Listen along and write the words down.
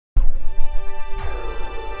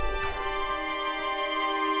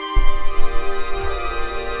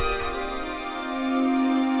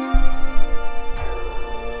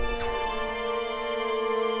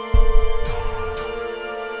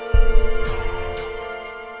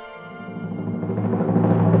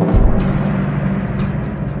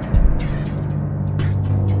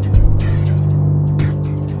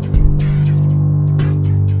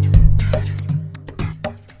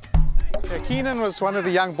was one of the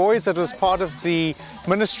young boys that was part of the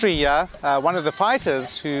ministry here, one of the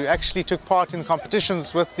fighters who actually took part in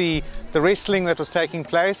competitions with the wrestling that was taking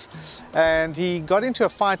place, and he got into a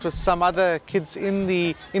fight with some other kids in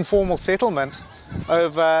the informal settlement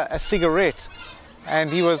over a cigarette,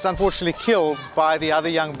 and he was unfortunately killed by the other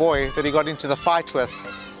young boy that he got into the fight with.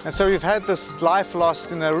 And so we've had this life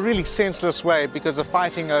lost in a really senseless way because of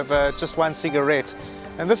fighting over just one cigarette.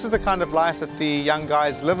 And this is the kind of life that the young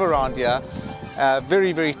guys live around here.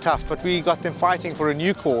 Very, very tough, but we got them fighting for a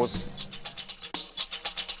new cause.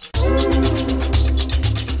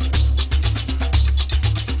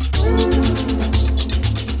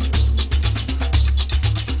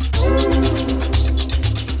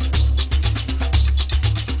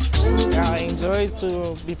 I enjoy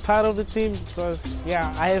to be part of the team because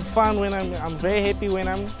I have fun when I'm very happy when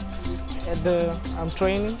I'm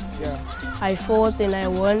training. I fought and I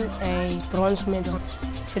won a bronze medal.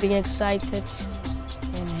 Feeling excited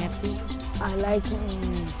and happy. I like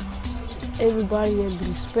everybody had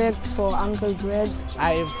respect for Uncle Brad.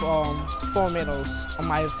 I have 4 medals.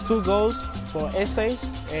 I have 2 golds for essays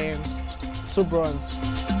and 2 bronze.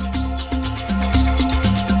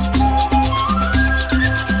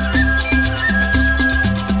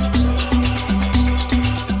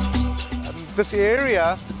 This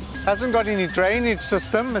area hasn't got any drainage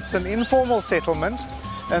system. It's an informal settlement,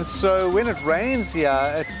 and so when it rains here,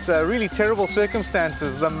 it's really terrible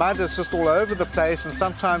circumstances. The mud is just all over the place, and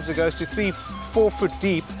sometimes it goes to 3-4 foot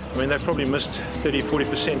deep. I mean, they've probably missed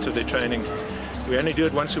 30-40% of their training. We only do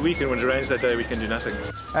it once a week, and when it rains that day, we can do nothing.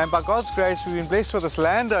 And by God's grace, we've been blessed with this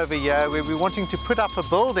land over here where we're wanting to put up a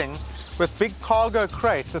building with big cargo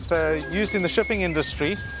crates that are used in the shipping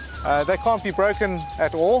industry. They can't be broken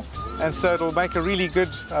at all, and so it'll make a really good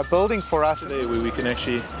building for us. There where we can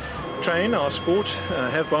actually train our sport,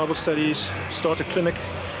 have Bible studies, start a clinic.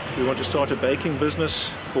 We want to start a baking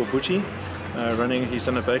business for Butchie. He's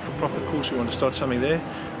done a Bake for Profit course, we want to start something there.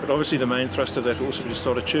 But obviously the main thrust of that will also be to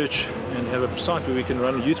start a church and have a site where we can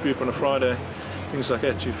run a youth group on a Friday, things like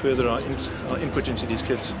that, to further our input into these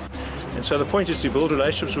kids. And so the point is to build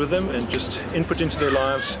relationships with them and just input into their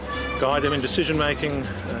lives, guide them in decision making,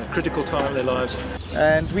 critical time in their lives.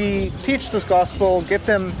 And we teach this gospel, get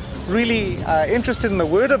them really interested in the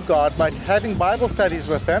Word of God by having Bible studies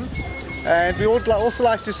with them. And we would also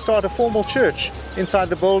like to start a formal church inside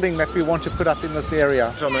the building that we want to put up in this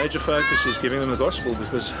area. Our major focus is giving them the gospel,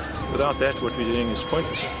 because without that what we're doing is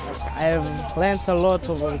pointless. I have learned a lot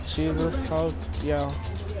about Jesus,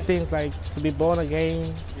 things like to be born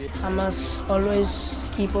again. I must always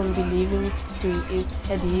keep on believing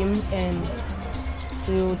at Him and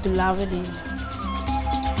to love Him.